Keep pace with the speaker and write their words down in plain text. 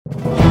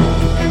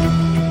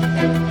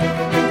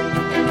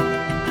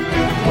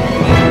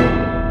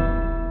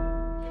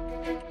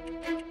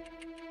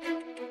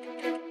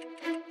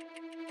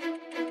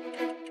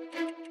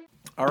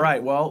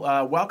right.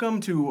 Well, welcome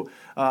to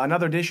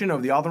another edition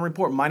of the Alden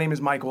Report. My name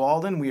is Michael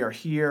Alden. We are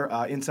here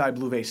inside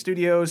Blue Vase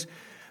Studios.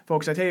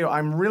 Folks, I tell you,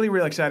 I'm really,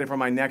 really excited for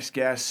my next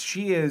guest.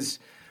 She is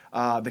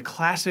the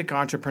classic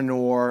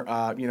entrepreneur.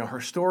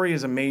 Her story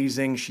is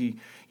amazing. She,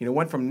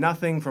 went from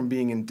nothing, from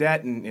being in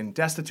debt and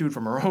destitute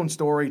from her own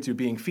story to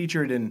being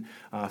featured in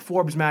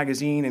Forbes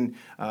magazine and,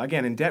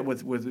 again, in debt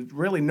with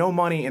really no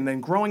money and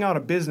then growing out a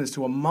business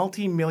to a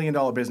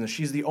multi-million-dollar business.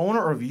 She's the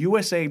owner of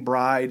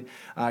USABride.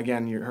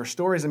 Again, her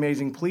story is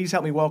amazing. Please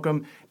help me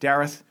welcome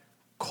Dareth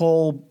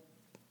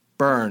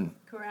Colburn.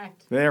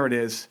 Correct. There it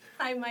is.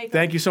 Hi, Michael.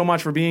 Thank you so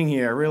much for being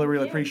here. Really,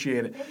 really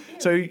appreciate it. Thank you.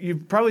 So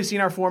you've probably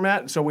seen our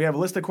format. So we have a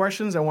list of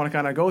questions. I want to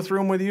kind of go through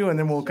them with you, and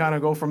then we'll kind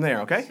of go from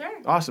there. Okay? Sure.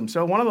 Awesome.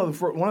 So one of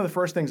the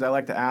first things I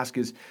like to ask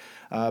is,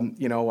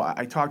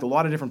 I talked to a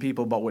lot of different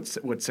people about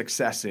what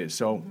success is.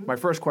 So my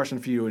first question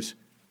for you is,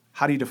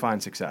 how do you define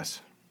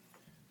success?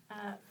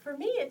 For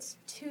me, it's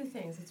two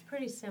things. It's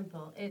pretty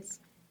simple. It's,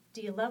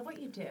 do you love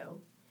what you do,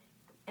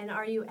 and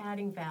are you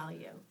adding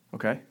value?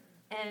 Okay.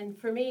 And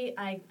for me,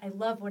 I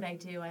love what I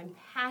do. I'm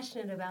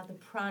passionate about the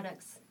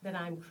products that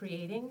I'm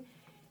creating.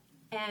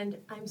 And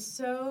I'm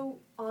so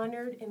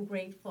honored and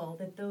grateful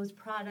that those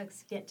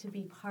products get to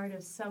be part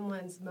of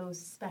someone's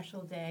most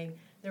special day,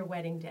 their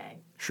wedding day.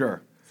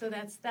 Sure. So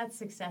that's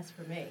success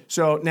for me.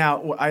 So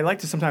now I like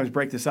to sometimes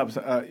break this up.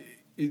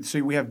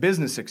 So we have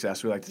business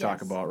success we like to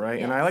talk about, right?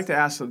 Yes. And I like to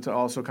ask to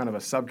also kind of a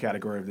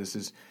subcategory of this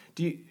is,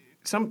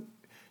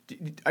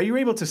 are you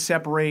able to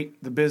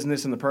separate the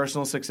business and the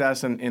personal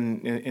success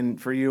and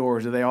for you, or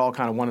are they all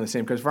kind of one and the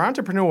same? Because for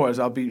entrepreneurs,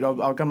 I'm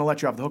going to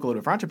let you off the hook a little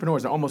bit. For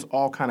entrepreneurs, they're almost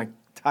all kind of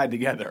tied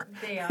together.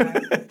 They are.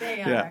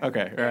 They are. Yeah,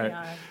 okay, all right. They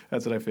are.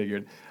 That's what I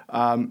figured.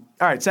 All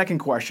right, second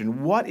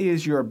question. What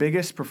is your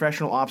biggest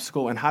professional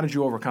obstacle, and how did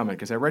you overcome it?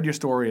 Because I read your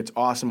story. It's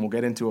awesome. We'll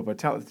get into it. But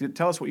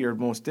tell us what your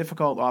most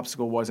difficult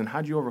obstacle was, and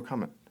how did you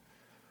overcome it?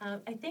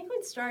 I think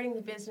when starting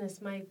the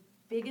business, my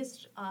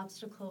biggest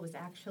obstacle was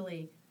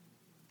actually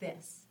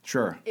this.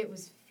 Sure. It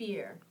was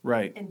fear.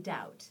 Right. And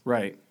doubt.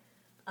 Right.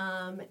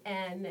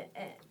 And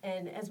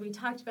as we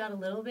talked about a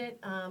little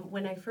bit,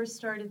 when I first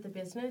started the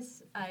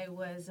business, I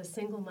was a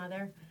single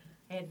mother.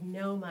 I had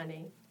no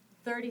money,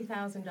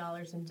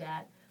 $30,000 in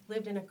debt,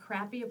 lived in a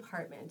crappy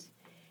apartment.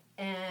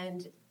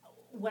 And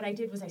what I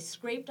did was I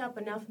scraped up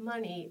enough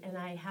money, and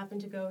I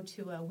happened to go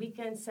to a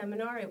weekend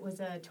seminar. It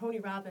was a Tony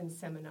Robbins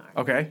seminar.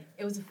 Okay.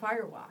 It was a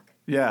fire walk.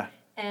 Yeah.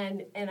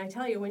 And I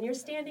tell you, when you're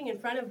standing in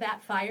front of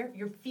that fire,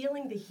 you're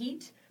feeling the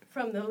heat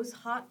from those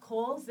hot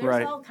coals. There's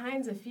Right. all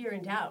kinds of fear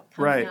and doubt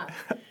coming Right. up.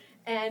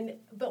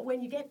 But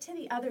when you get to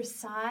the other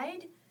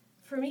side,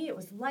 for me, it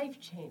was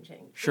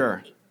life-changing.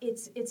 Sure.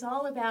 It's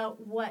all about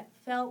what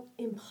felt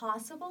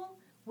impossible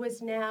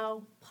was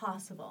now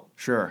possible.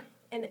 Sure.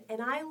 And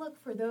I look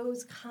for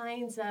those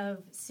kinds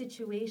of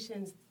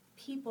situations,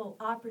 people,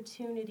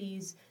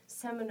 opportunities,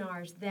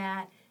 seminars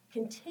that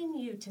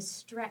continue to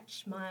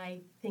stretch my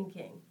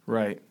thinking.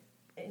 Right.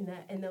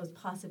 In those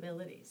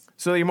possibilities.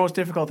 So your most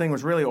difficult thing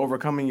was really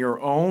overcoming your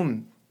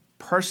own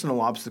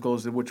personal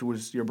obstacles, which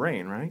was your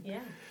brain, right?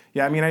 Yeah.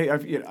 Yeah, I mean,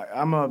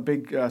 I'm a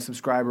big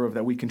subscriber of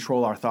that we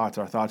control our thoughts.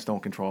 Our thoughts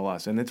don't control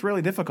us. And it's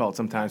really difficult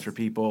sometimes for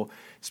people,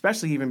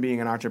 especially even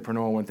being an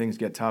entrepreneur when things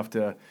get tough,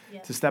 to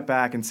step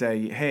back and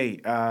say, hey,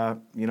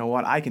 you know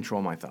what? I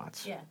control my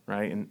thoughts. Yeah.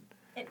 Right? And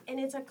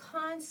it's a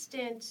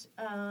constant,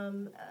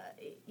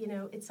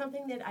 it's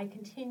something that I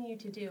continue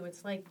to do.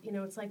 It's like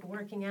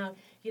working out.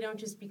 You don't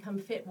just become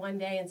fit one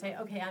day and say,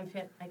 okay, I'm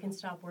fit, I can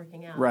stop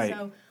working out. Right.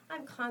 So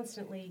I'm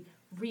constantly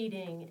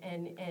reading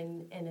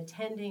and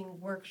attending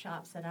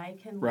workshops that I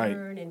can Right.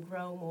 learn and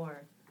grow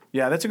more.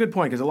 Yeah, that's a good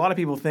point, because a lot of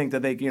people think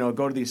that they,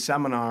 go to these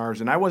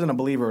seminars, and I wasn't a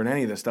believer in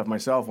any of this stuff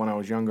myself when I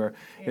was younger.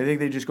 Yeah. They think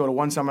they just go to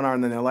one seminar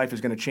and then their life is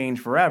going to change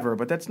forever,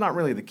 but that's not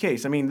really the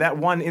case. I mean, that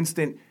one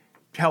instant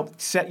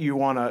helped set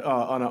you on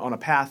a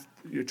path,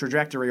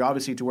 trajectory,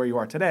 obviously, to where you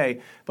are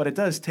today, but it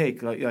does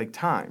take like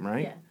time,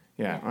 right?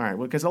 Yeah. All right.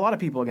 Well, because a lot of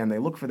people, again, they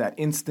look for that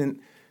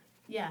instant.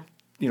 Yeah.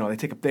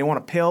 They want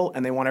a pill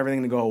and they want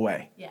everything to go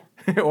away. Yeah.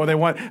 or they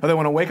want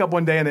to wake up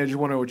one day and they just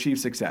want to achieve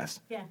success.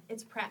 Yeah.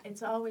 It's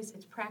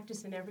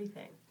practice in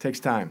everything. Takes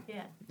time.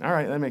 Yeah. All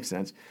right, that makes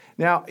sense.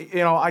 Now,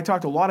 I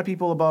talked to a lot of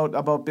people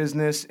about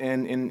business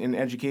and in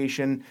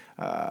education.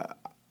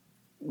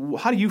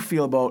 How do you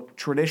feel about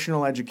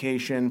traditional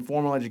education,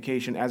 formal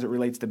education, as it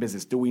relates to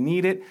business? Do we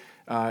need it?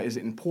 Is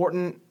it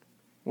important?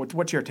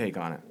 What's your take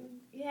on it?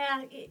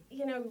 Yeah,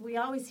 we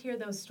always hear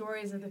those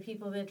stories of the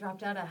people that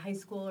dropped out of high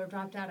school or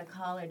dropped out of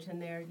college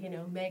and they're,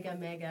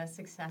 mega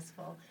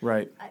successful.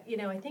 Right.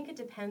 I think it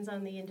depends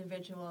on the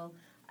individual.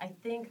 I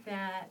think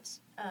that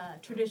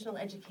traditional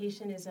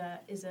education is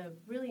a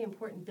really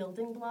important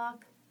building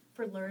block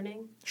for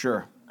learning.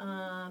 Sure.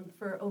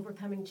 For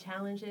overcoming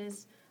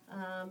challenges.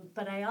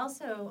 But I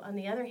also, on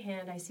the other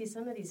hand, I see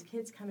some of these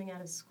kids coming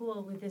out of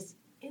school with this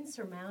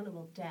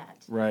insurmountable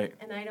debt. Right.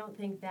 And I don't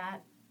think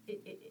that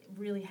it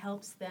really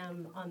helps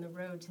them on the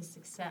road to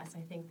success.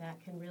 I think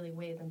that can really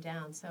weigh them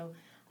down. So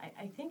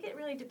I think it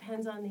really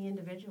depends on the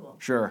individual.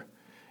 Sure.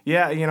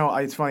 Yeah,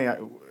 it's funny. I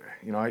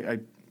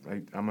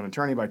I'm an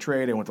attorney by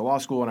trade. I went to law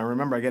school, and I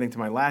remember getting to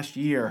my last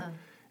year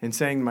and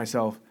saying to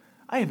myself,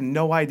 I have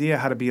no idea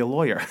how to be a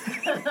lawyer,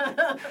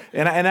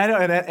 and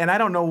I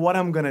don't know what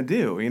I'm going to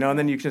do, you know. And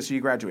then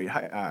you graduate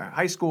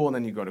high school, and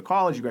then you go to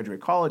college. You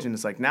graduate college, and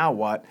it's like, now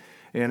what?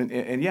 And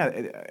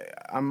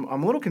I'm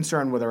a little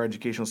concerned with our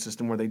educational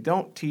system where they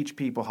don't teach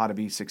people how to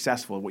be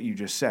successful at what you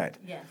just said.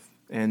 Yes.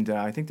 And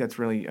I think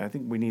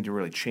we need to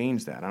really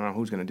change that. I don't know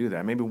who's going to do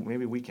that. Maybe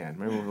we can.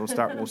 Maybe we'll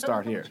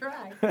start here.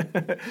 Try.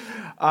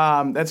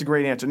 That's a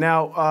great answer.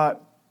 Now,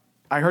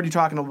 I heard you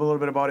talking a little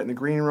bit about it in the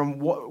green room.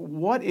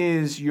 What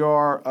is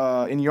your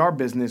in your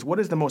business? What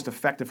is the most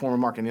effective form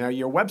of marketing? Now,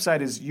 your website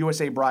is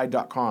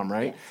USABride.com,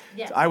 right?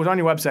 Yes. So I was on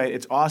your website.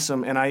 It's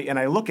awesome, and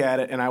I look at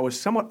it, and I was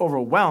somewhat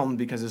overwhelmed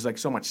because there's like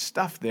so much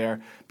stuff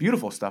there.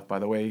 Beautiful stuff, by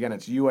the way. Again,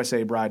 it's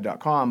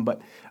USABride.com.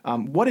 But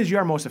what is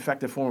your most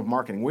effective form of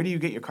marketing? Where do you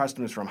get your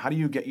customers from? How do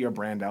you get your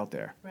brand out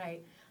there?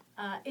 Right.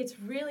 It's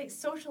really,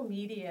 social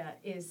media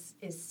is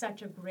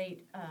such a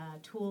great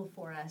tool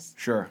for us.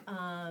 Sure.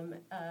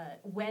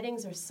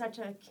 Weddings are such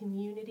a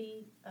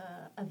community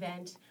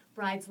event.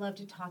 Brides love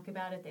to talk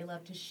about it. They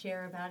love to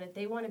share about it.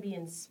 They want to be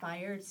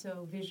inspired,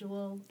 so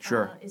visual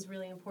is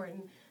really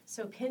important.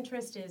 So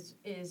Pinterest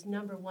is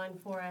number one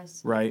for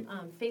us. Right.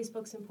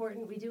 Facebook's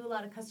important. We do a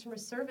lot of customer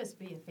service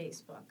via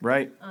Facebook.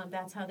 Right.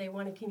 That's how they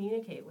want to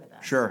communicate with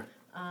us. Sure.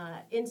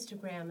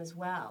 Instagram as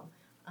well.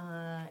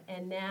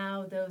 And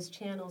now those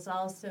channels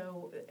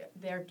also,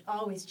 they're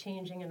always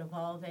changing and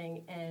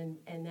evolving, and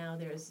now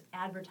there's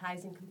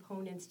advertising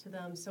components to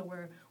them. So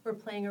we're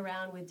playing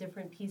around with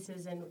different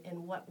pieces and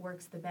what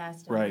works the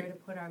best and where to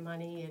put our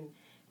money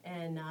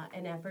and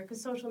effort,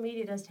 because social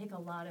media does take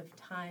a lot of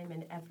time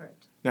and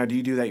effort. Now, do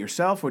you do that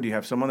yourself, or do you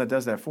have someone that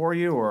does that for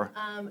you, or?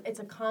 It's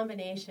a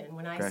combination.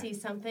 When I see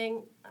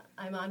something,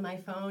 I'm on my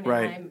phone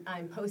and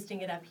I'm posting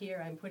it up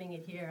here. I'm putting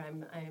it here.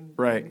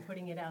 I'm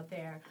putting it out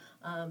there.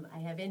 I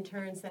have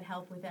interns that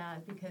help with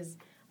that because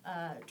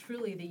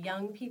truly the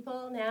young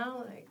people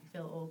now, I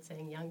feel old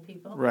saying young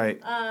people. Right.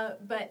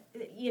 But,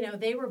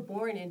 they were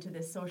born into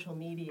this social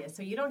media.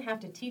 So you don't have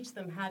to teach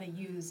them how to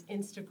use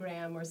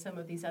Instagram or some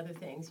of these other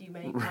things. You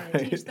may want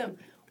to teach them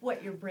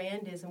what your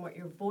brand is and what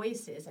your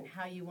voice is and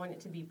how you want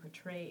it to be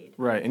portrayed.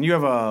 Right. And you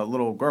have a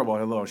little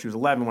girl, she was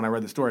 11 when I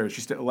read the story. Was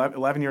she still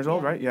 11 years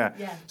old, right? Yeah.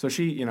 So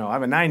she, I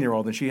have a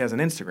 9-year-old and she has an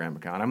Instagram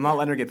account. I'm not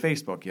letting her get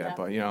Facebook yet,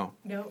 but, No.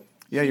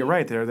 Yeah, you're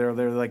right. They're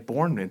like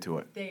born into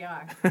it. They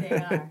are.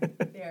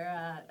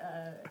 They're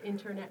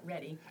internet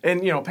ready.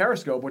 And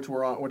Periscope, which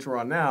we're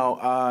on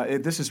now,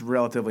 this is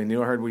relatively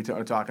new. I heard we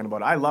talking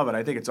about it. I love it.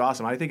 I think it's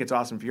awesome. I think it's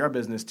awesome for your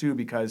business too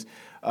because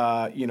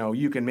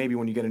you can maybe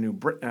when you get a new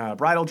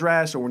bridal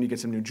dress or when you get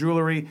some new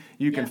jewelry,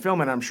 you can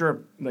film it. I'm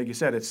sure, like you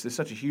said, it's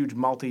such a huge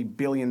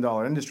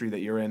multi-billion-dollar industry that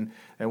you're in.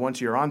 And once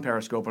you're on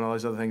Periscope and all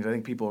those other things, I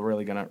think people are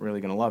really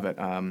gonna love it.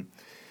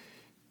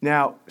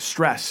 Now,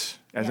 stress.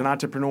 As an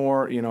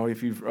entrepreneur,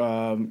 if you've,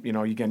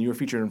 again, you were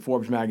featured in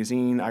Forbes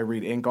magazine. I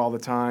read Inc. all the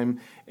time,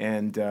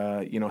 and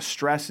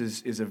stress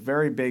is a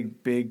very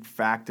big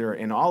factor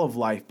in all of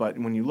life. But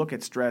when you look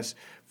at stress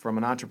from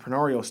an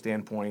entrepreneurial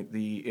standpoint,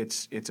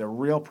 it's a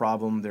real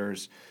problem.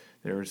 There's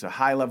a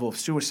high level of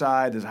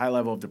suicide. There's a high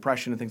level of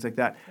depression and things like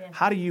that. Yeah.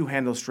 How do you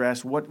handle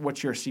stress?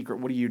 What's your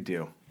secret? What do you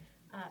do?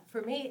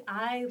 For me,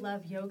 I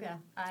love yoga.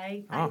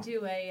 I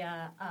do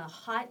a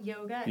hot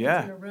yoga. Yeah.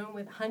 It's in a room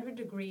with 100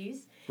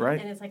 degrees. Right.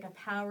 And it's like a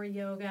power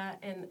yoga.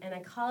 And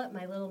I call it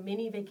my little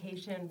mini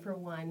vacation for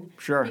one.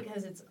 Sure.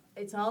 Because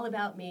it's all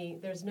about me.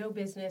 There's no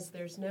business.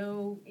 There's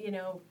no,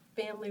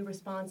 family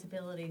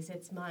responsibilities.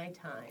 It's my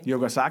time.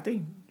 Yoga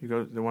Sakti? You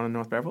go the one in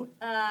North Beverly?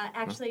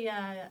 Actually,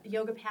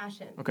 Yoga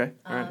Passion. Okay.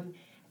 All right.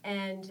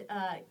 And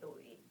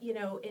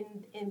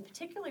in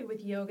particularly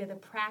with yoga, the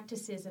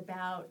practice is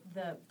about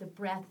the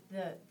breath,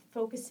 the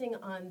focusing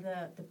on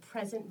the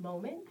present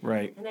moment.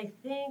 Right. And I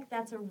think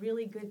that's a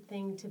really good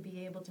thing to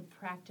be able to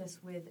practice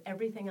with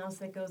everything else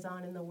that goes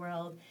on in the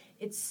world.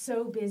 It's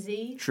so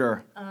busy.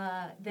 Sure.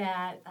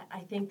 That I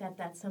think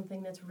that's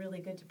something that's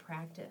really good to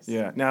practice.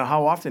 Yeah. Now,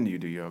 how often do you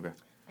do yoga?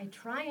 I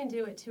try and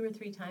do it 2 or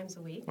 3 times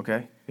a week.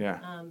 Okay, yeah.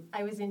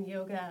 I was in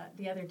yoga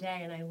the other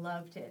day, and I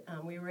loved it.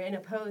 We were in a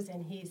pose,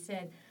 and he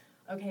said,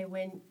 okay,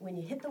 when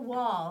you hit the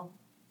wall,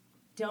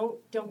 don't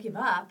give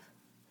up.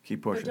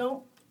 Keep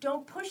pushing.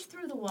 Don't push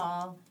through the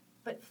wall,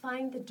 but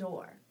find the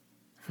door.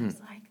 I was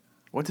like,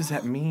 what does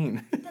that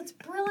mean? That's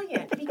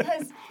brilliant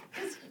because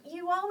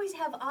you always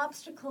have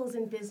obstacles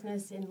in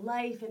business, in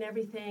life, and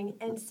everything,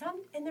 and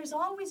there's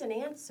always an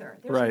answer.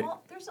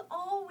 There's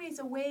always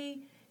a way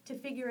to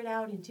figure it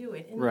out and do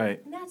it,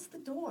 and that's the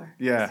door.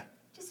 Yeah.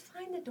 Just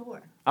find the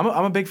door. I'm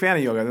a big fan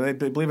of yoga.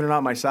 Believe it or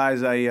not, my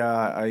size,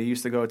 I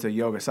used to go to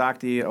Yoga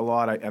Sakti a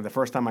lot. And the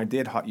first time I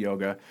did hot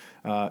yoga,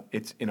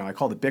 it's I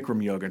called it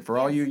Bikram yoga. And for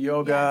all you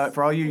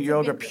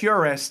yoga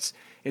purists,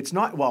 it's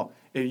not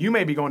you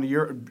may be going to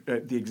your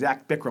the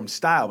exact Bikram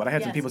style, but I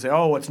had some Yes. people say,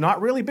 "Oh, it's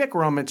not really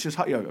Bikram; it's just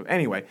hot yoga."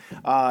 Anyway,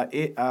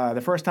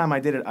 the first time I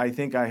did it, I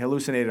think I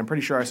hallucinated. I'm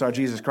pretty sure I saw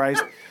Jesus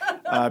Christ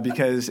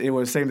because it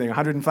was the same thing: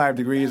 105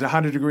 degrees,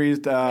 100 degrees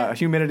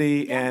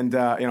humidity, and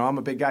I'm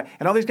a big guy,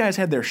 and all these guys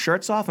had their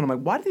shirts off, and I'm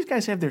like, "Why do these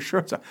guys have their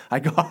shirts off?" I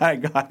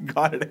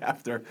got it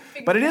after,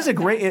 but it is a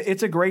great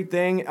it's a great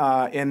thing,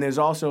 and there's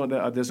also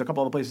there's a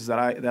couple other places that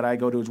I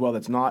go to as well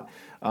that's not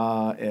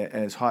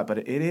as hot, but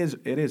it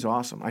is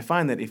awesome. I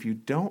find that if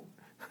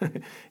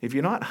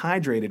you're not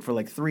hydrated for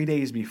like 3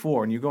 days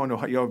before and you go into a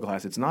hot yoga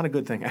class, it's not a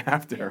good thing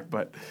after.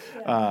 But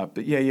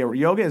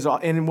yoga is,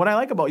 and what I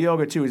like about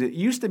yoga too is it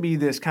used to be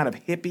this kind of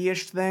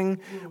hippie-ish thing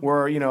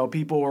where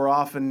people were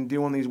often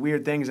doing these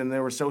weird things and they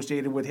were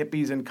associated with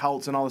hippies and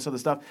cults and all this other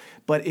stuff.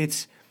 But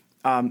it's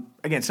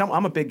again,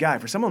 I'm a big guy.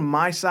 For someone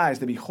my size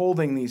to be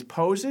holding these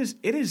poses,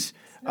 it's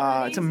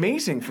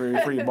amazing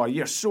for your body.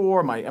 You're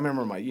sore. I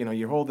remember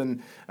you're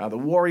holding the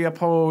warrior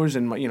pose,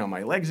 and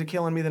my legs are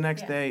killing me the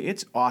next day.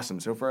 It's awesome.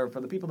 So for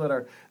the people that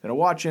are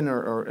watching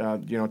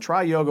or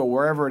try yoga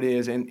wherever it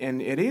is,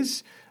 and it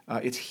is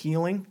it's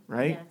healing,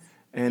 right?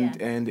 Yes.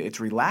 And it's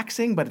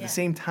relaxing, but at the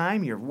same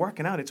time you're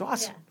working out. It's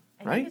awesome,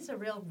 I think it's a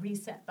real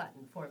reset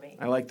button for me.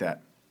 I like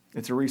that.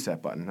 It's a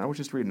reset button. I was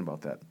just reading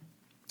about that.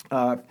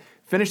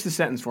 Finish the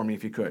sentence for me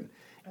if you could.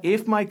 Okay.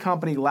 If my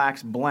company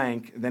lacks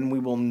blank, then we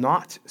will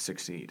not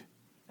succeed.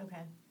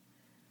 Okay.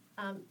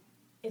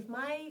 If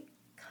my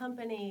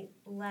company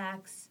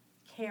lacks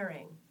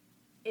caring,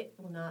 it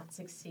will not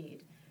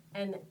succeed.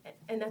 And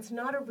that's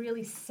not a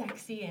really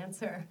sexy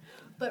answer,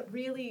 but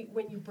really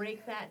when you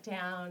break that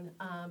down,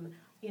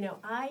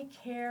 I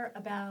care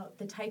about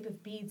the type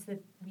of beads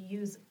that we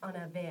use on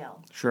a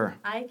veil. Sure.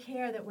 I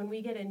care that when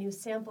we get a new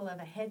sample of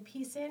a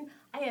headpiece in,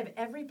 I have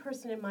every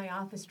person in my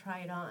office try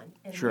it on.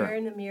 And we're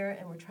in the mirror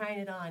and we're trying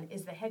it on.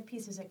 Is the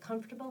headpiece, is it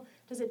comfortable?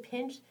 Does it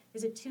pinch?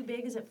 Is it too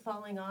big? Is it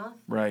falling off?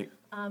 Right.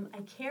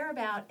 I care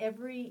about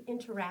every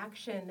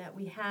interaction that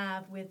we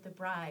have with the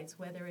brides,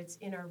 whether it's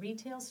in our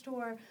retail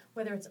store,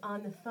 whether it's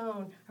on the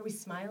phone. Are we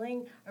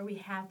smiling? Are we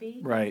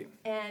happy? Right.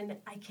 And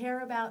I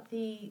care about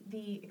the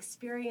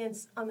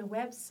experience on the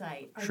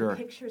website. Are the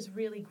pictures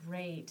really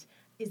great?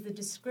 Is the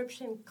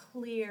description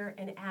clear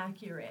and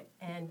accurate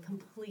and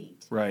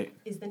complete? Right.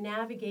 Is the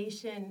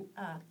navigation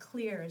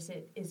clear? Does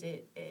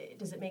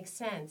it make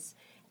sense?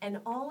 And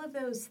all of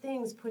those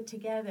things put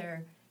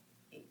together,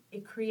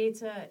 it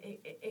creates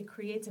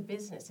a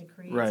business. It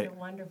creates a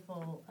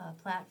wonderful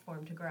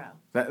platform to grow.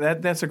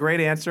 That's a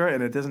great answer,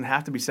 and it doesn't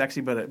have to be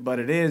sexy, but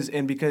it is.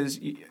 And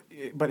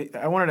but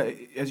I wanted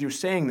to, as you're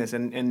saying this,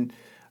 and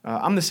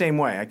I'm the same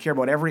way. I care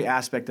about every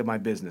aspect of my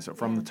business,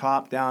 from the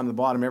top down to the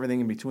bottom, everything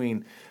in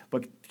between.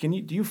 But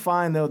do you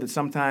find though that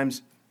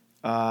sometimes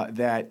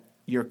that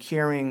your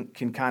caring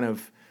can kind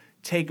of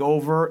take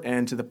over,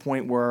 and to the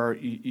point where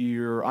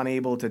you're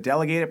unable to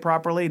delegate it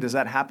properly? Does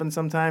that happen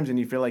sometimes, and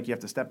you feel like you have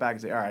to step back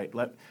and say, all right,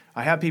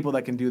 I have people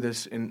that can do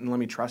this, and let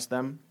me trust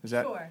them? Is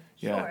that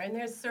Sure. And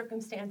there's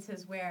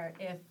circumstances where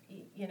if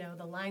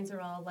the lines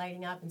are all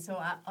lighting up, and so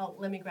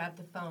let me grab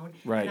the phone,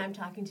 and I'm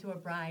talking to a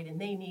bride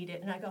and they need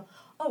it, and I go,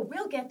 oh,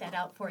 we'll get that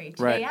out for you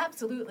today,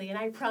 absolutely, and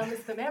I promise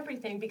them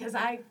everything because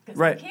I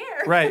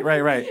care. Right.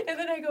 And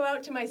then I go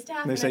out to my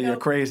staff, and they say you're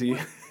crazy.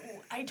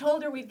 I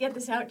told her we'd get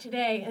this out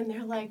today, and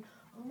they're like,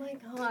 oh my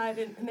God,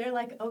 and they're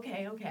like,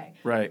 okay.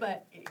 Right.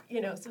 But,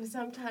 so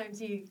sometimes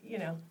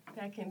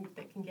that can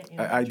get you in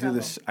I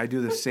trouble. I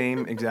do the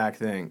same exact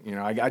thing.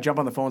 I jump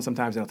on the phone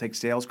sometimes and I'll take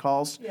sales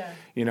calls.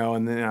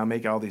 And then I'll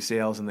make all these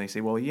sales, and they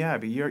say, well, yeah,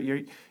 but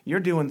you're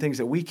doing things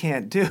that we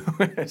can't do.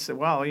 I said,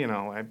 well,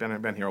 I've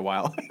been here a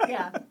while.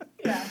 Yeah.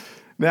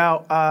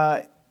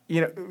 Now,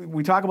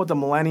 we talk about the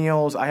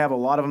millennials. I have a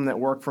lot of them that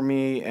work for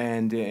me,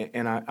 and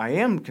I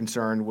am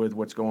concerned with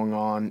what's going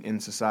on in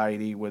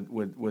society with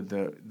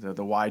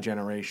the Y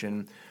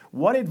generation.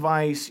 What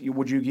advice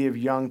would you give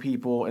young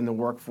people in the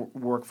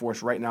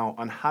workforce right now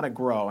on how to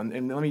grow?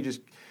 And let me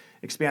just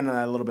expand on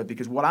that a little bit,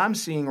 because what I'm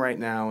seeing right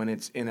now,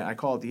 and I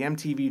call it the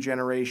MTV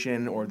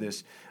generation, or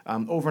this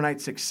overnight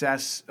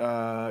success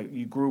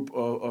group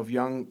of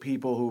young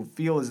people who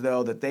feel as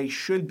though that they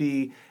should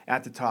be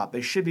at the top.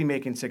 They should be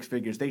making six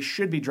figures. They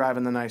should be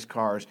driving the nice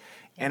cars.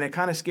 And it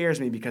kind of scares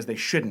me because they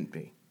shouldn't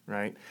be,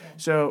 right? Yeah.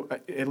 So,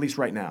 at least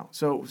right now.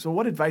 So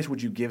what advice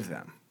would you give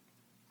them?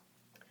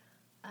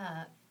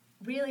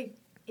 Really,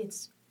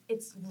 it's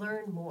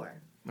learn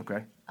more.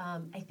 Okay.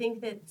 I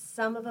think that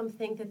some of them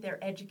think that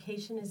their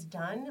education is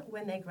done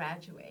when they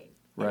graduate.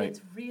 Right. And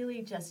it's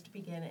really just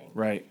beginning.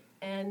 Right.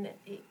 And,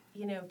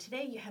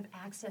 today you have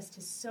access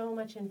to so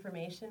much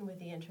information with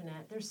the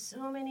internet. There's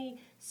so many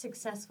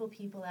successful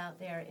people out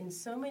there in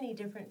so many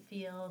different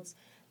fields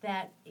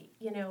that,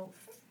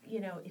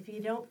 if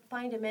you don't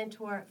find a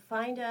mentor,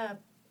 find a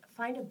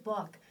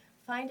book,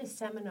 find a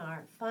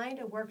seminar, find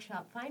a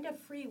workshop, find a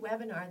free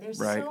webinar. There's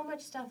so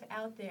much stuff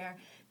out there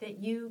that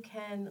you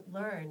can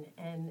learn,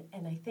 and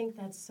I think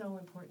that's so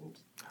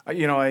important.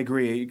 I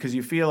agree, because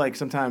you feel like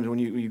sometimes when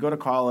you go to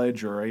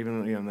college, or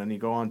even then you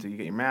go on to you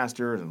get your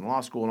master's and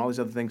law school and all these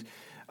other things,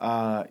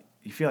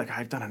 you feel like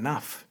I've done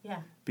enough. Yeah.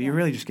 But you're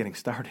really just getting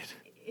started.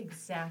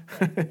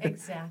 Exactly.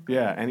 Exactly.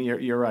 Yeah, and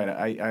you're right.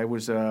 I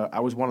was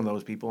one of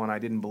those people, and I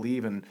didn't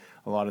believe in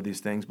a lot of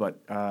these things.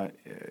 But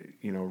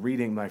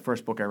reading my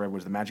first book I read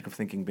was The Magic of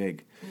Thinking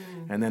Big,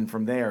 and then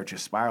from there it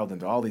just spiraled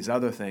into all these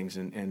other things.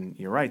 And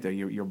you're right there.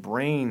 Your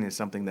brain is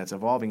something that's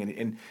evolving.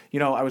 And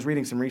I was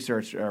reading some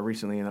research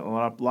recently, and a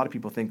lot of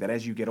people think that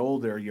as you get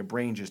older, your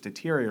brain just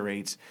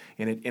deteriorates,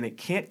 and it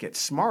can't get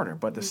smarter.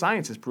 But the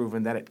science has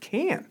proven that it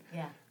can.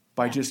 Yeah.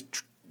 By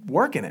just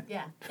working it.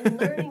 Yeah, and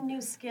learning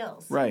new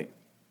skills. Right.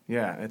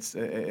 Yeah,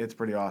 it's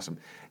pretty awesome.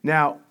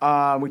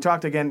 Now, we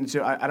talked again.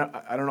 So I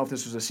don't know if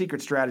this was a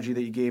secret strategy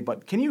that you gave,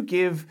 but can you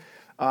give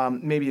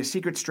maybe a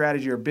secret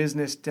strategy or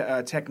business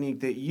technique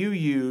that you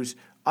use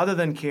other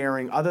than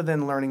caring, other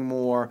than learning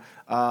more,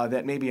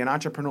 that maybe an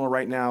entrepreneur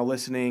right now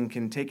listening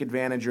can take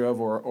advantage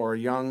of, or a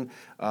young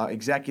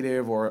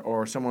executive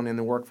or someone in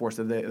the workforce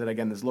that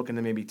again is looking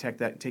to maybe take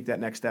that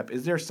next step?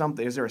 Is there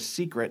a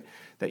secret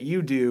that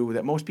you do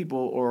that most people,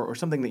 or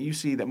something that you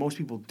see that most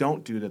people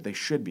don't do that they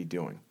should be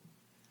doing?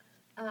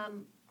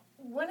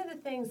 One of the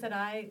things that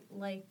I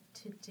like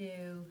to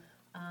do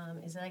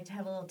is I like to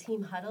have a little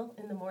team huddle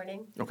in the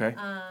morning. Okay.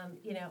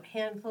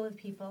 Handful of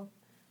people,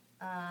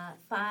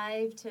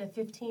 5 to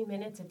 15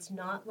 minutes. It's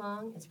not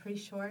long. It's pretty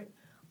short.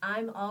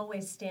 I'm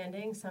always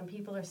standing. Some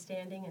people are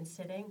standing and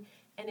sitting.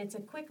 And it's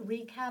a quick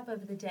recap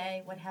of the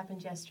day, what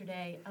happened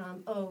yesterday.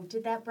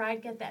 Did that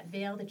bride get that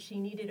veil that she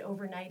needed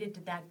overnighted?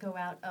 Did that go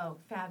out? Oh,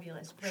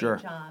 fabulous.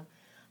 Great job.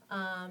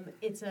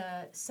 It's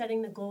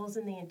setting the goals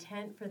and the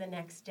intent for the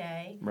next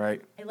day.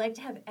 Right. I like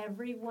to have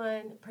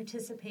everyone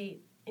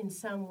participate in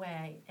some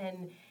way,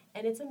 and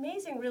it's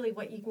amazing really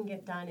what you can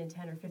get done in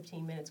 10 or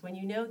 15 minutes when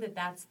you know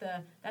that's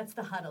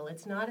the huddle.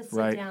 It's not a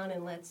sit down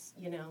and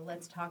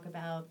let's talk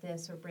about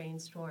this or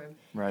brainstorm.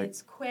 Right.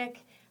 It's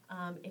quick.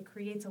 It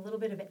creates a little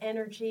bit of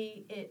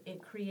energy.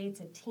 It creates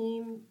a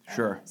team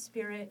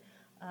spirit.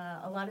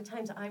 A lot of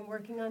times I'm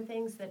working on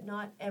things that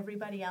not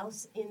everybody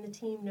else in the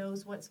team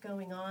knows what's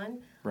going on,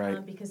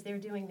 because they're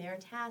doing their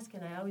task,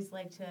 and I always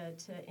like to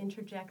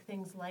interject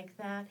things like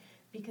that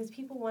because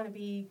people want to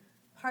be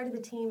part of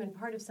the team and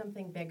part of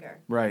something bigger.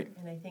 Right.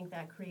 And I think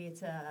that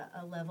creates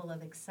a level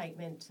of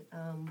excitement.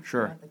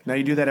 Sure. Now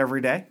you do that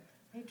every day?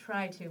 I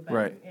try to,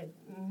 but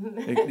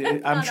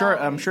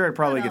I'm sure it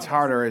probably gets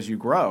harder as you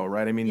grow,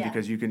 right? I mean,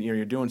 because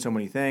you're doing so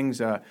many things,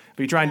 but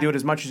you try and do it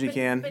as much as you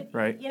can,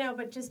 right?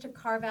 But just to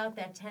carve out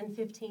that 10,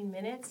 15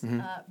 minutes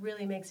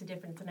really makes a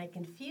difference, and I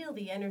can feel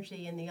the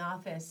energy in the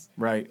office.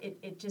 Right.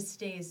 It just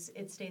stays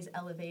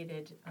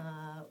elevated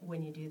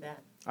when you do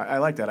that. I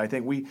like that. I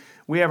think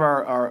we have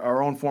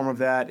our own form of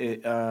that.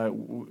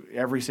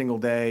 Every single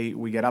day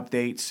we get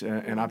updates,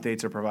 and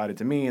updates are provided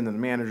to me and then the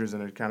managers,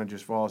 and it kind of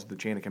just falls to the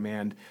chain of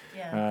command.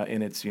 Yeah.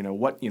 And it's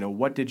what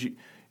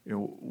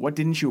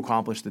didn't you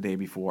accomplish the day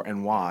before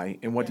and why,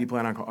 and what do you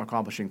plan on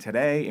accomplishing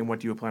today, and what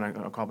do you plan on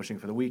accomplishing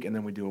for the week, and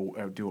then we do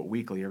it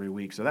weekly every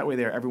week. So that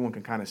way everyone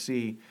can kind of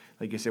see,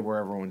 like you said, where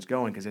everyone's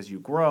going, because as you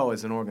grow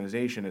as an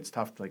organization, it's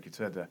tough, like you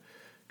said, to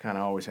kind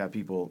of always have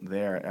people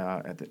there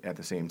at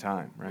the same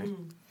time,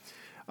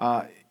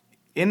 right?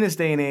 In this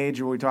day and age,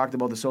 where we talked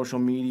about the social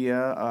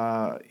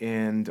media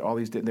and all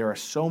these, there are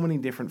so many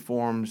different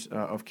forms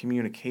of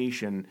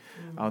communication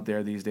out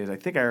there these days. I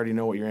think I already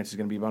know what your answer is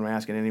going to be, but I'm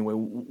asking anyway.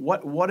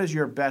 What is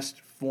your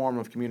best form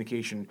of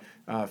communication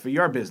for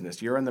your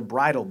business? You're in the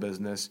bridal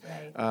business.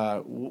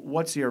 Right.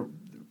 What's your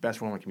best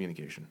form of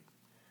communication?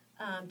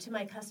 To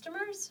my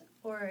customers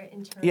or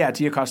internally? Yeah,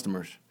 to your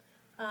customers.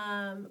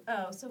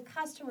 So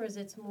customers,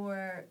 it's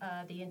more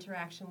the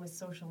interaction with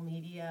social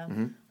media.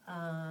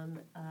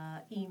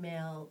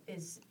 Email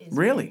is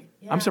really.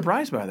 Yeah. I'm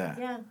surprised by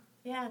that.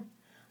 Yeah.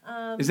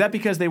 Is that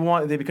because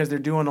because they're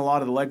doing a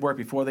lot of the legwork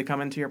before they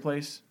come into your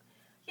place?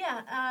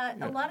 Yeah.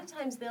 A lot of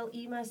times they'll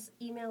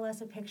email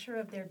us a picture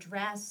of their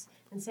dress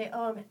and say,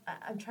 "Oh,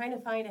 I'm trying to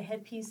find a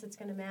headpiece that's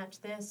going to match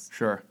this."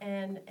 Sure.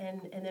 And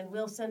then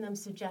we'll send them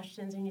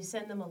suggestions, and you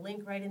send them a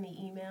link right in the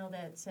email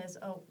that says,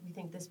 "Oh, we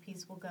think this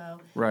piece will go."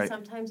 Right.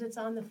 Sometimes it's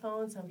on the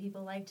phone. Some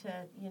people like to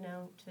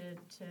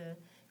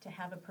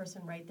have a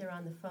person right there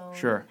on the phone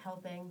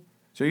helping.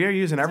 So you're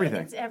using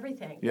everything. It's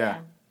everything.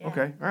 Yeah.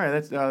 Okay. All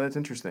right. That's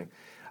interesting.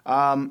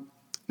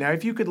 Now,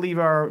 if you could leave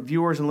our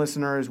viewers and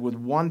listeners with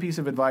one piece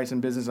of advice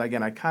in business,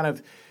 again,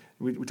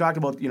 we talked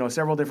about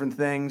several different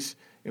things.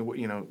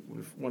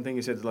 One thing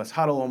you said is let's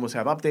huddle, almost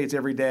have updates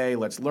every day.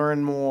 Let's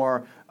learn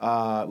more.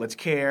 Let's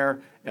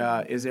care.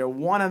 Is there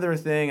one other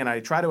thing? And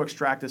I try to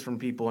extract this from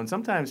people, and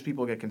sometimes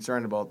people get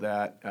concerned about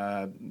that,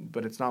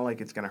 but it's not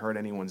like it's going to hurt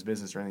anyone's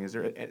business or anything. Is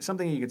there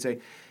something you could say?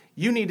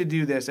 You need to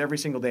do this every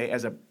single day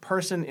as a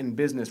person in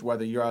business,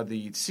 whether you're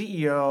the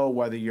CEO,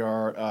 whether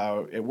you're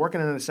working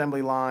in an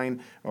assembly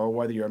line, or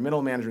whether you're a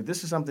middle manager.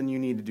 This is something you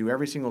need to do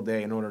every single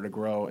day in order to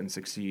grow and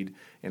succeed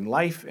in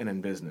life and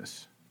in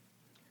business.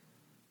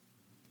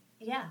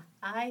 Yeah,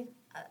 I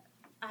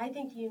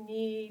think you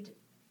need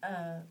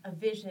a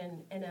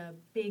vision and a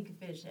big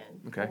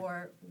vision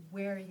for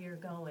where you're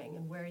going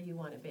and where you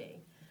want to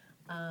be.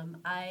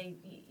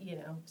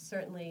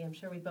 Certainly, I'm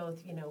sure we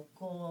both,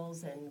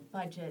 goals and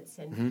budgets,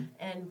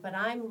 but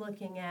I'm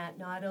looking at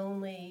not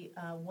only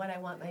what I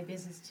want my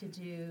business to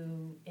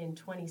do in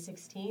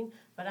 2016,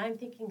 but I'm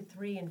thinking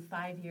 3 and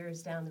 5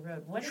 years down the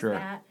road. What does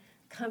that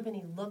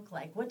company look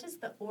like? What does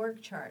the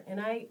org chart,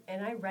 and I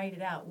write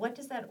it out, what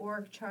does that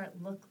org chart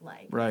look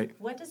like? Right.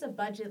 What does a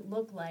budget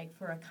look like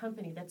for a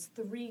company that's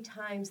 3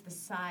 times the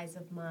size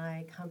of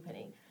my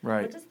company?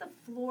 Right. What does the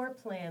floor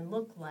plan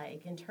look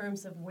like in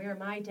terms of where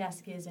my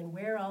desk is and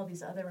where all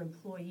these other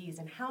employees,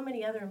 and how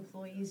many other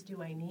employees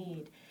do I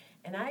need?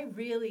 And I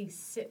really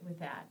sit with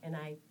that, and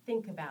I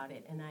think about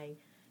it, and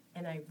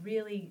I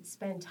really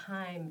spend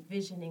time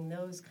visioning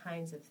those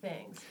kinds of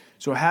things.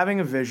 So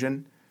having a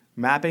vision,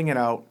 mapping it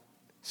out,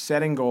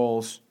 setting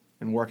goals,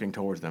 and working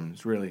towards them.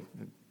 It's really,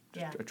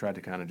 I tried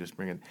to kind of just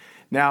bring it.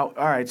 Now,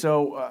 all right,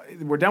 so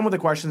we're done with the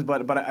questions,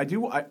 but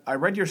I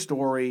read your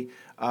story.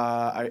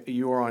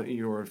 You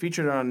were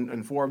featured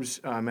on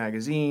Forbes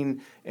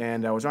magazine,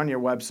 and I was on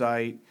your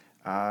website.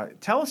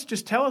 Tell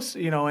us,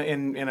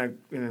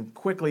 in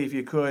quickly, if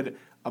you could,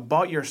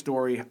 about your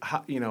story. How,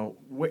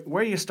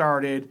 where you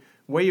started,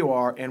 where you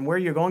are, and where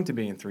you're going to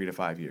be in 3 to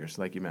 5 years,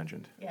 like you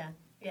mentioned. Yeah.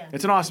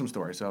 It's an awesome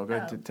story. So go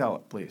ahead to tell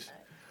it, please.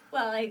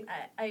 Well,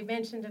 I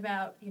mentioned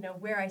about,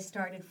 where I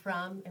started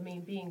from. I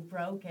mean, being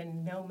broke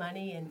and no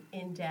money and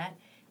in debt.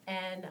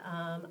 And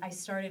I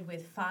started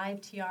with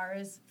 5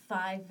 tiaras,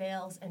 5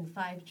 veils, and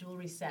 5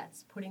 jewelry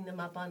sets, putting them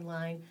up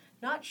online.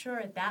 Not sure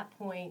at that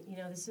point,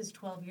 this is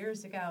 12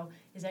 years ago,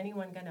 is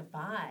anyone going to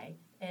buy?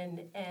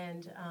 And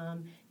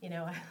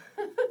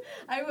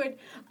I would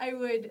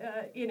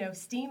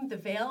steam the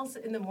veils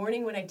in the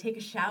morning when I take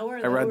a shower.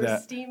 I read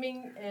that.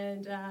 Steaming,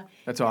 and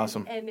that's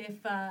awesome. And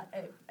if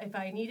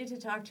I needed to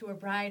talk to a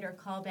bride or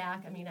call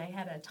back, I mean, I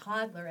had a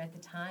toddler at the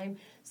time,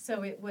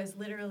 so it was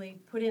literally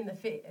put in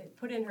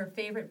her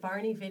favorite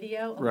Barney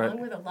video along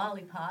with a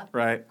lollipop,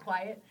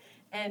 quiet,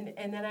 and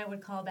then I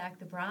would call back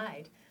the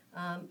bride.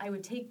 I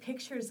would take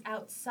pictures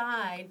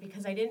outside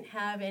because I didn't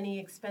have any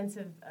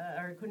expensive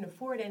or couldn't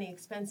afford any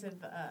expensive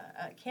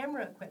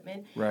camera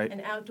equipment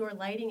and outdoor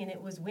lighting, and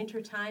it was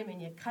winter time,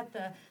 and you cut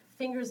the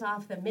fingers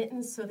off the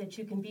mittens so that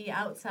you can be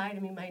outside. I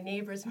mean, my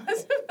neighbors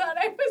must have thought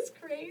I was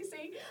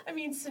crazy. I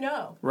mean,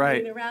 snow. Right.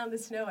 I mean, around the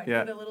snow, I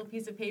put a little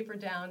piece of paper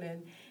down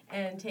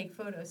and take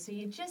photos. So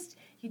you just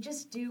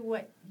do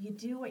what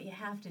you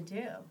have to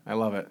do. I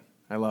love it.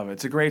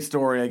 It's a great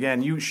story.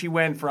 Again, she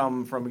went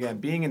from again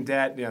being in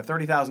debt,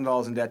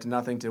 $30,000 in debt to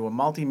nothing, to a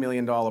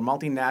multi-million-dollar,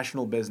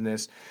 multinational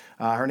business.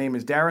 Her name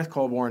is Dareth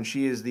Colburn.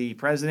 She is the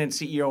president,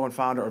 CEO, and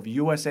founder of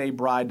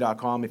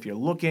USABride.com. If you're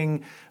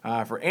looking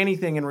for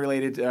anything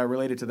related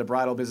to the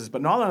bridal business,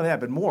 but not only that,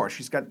 but more.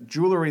 She's got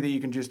jewelry that you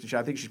can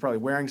I think she's probably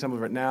wearing some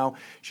of it now.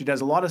 She does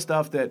a lot of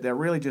stuff that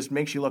really just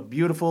makes you look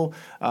beautiful,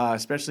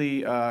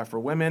 especially for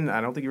women.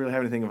 I don't think you really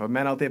have anything of a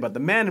men out there, but the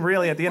men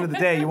really, at the end of the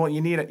day,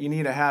 you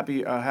need a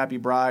happy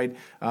bride.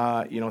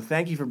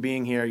 Thank you for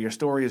being here. Your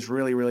story is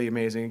really, really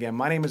amazing. Again,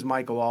 my name is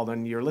Michael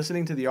Alden. You're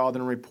listening to the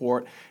Alden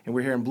Report, and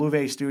we're here in Blue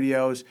Vase Studios.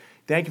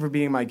 Thank you for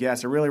being my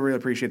guest. I really, really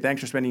appreciate it. Thanks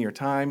for spending your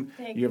time.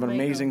 You have an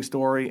Michael. Amazing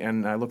story,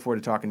 and I look forward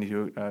to talking to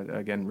you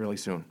again really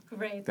soon.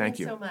 Great. Thank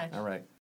you so much. All right.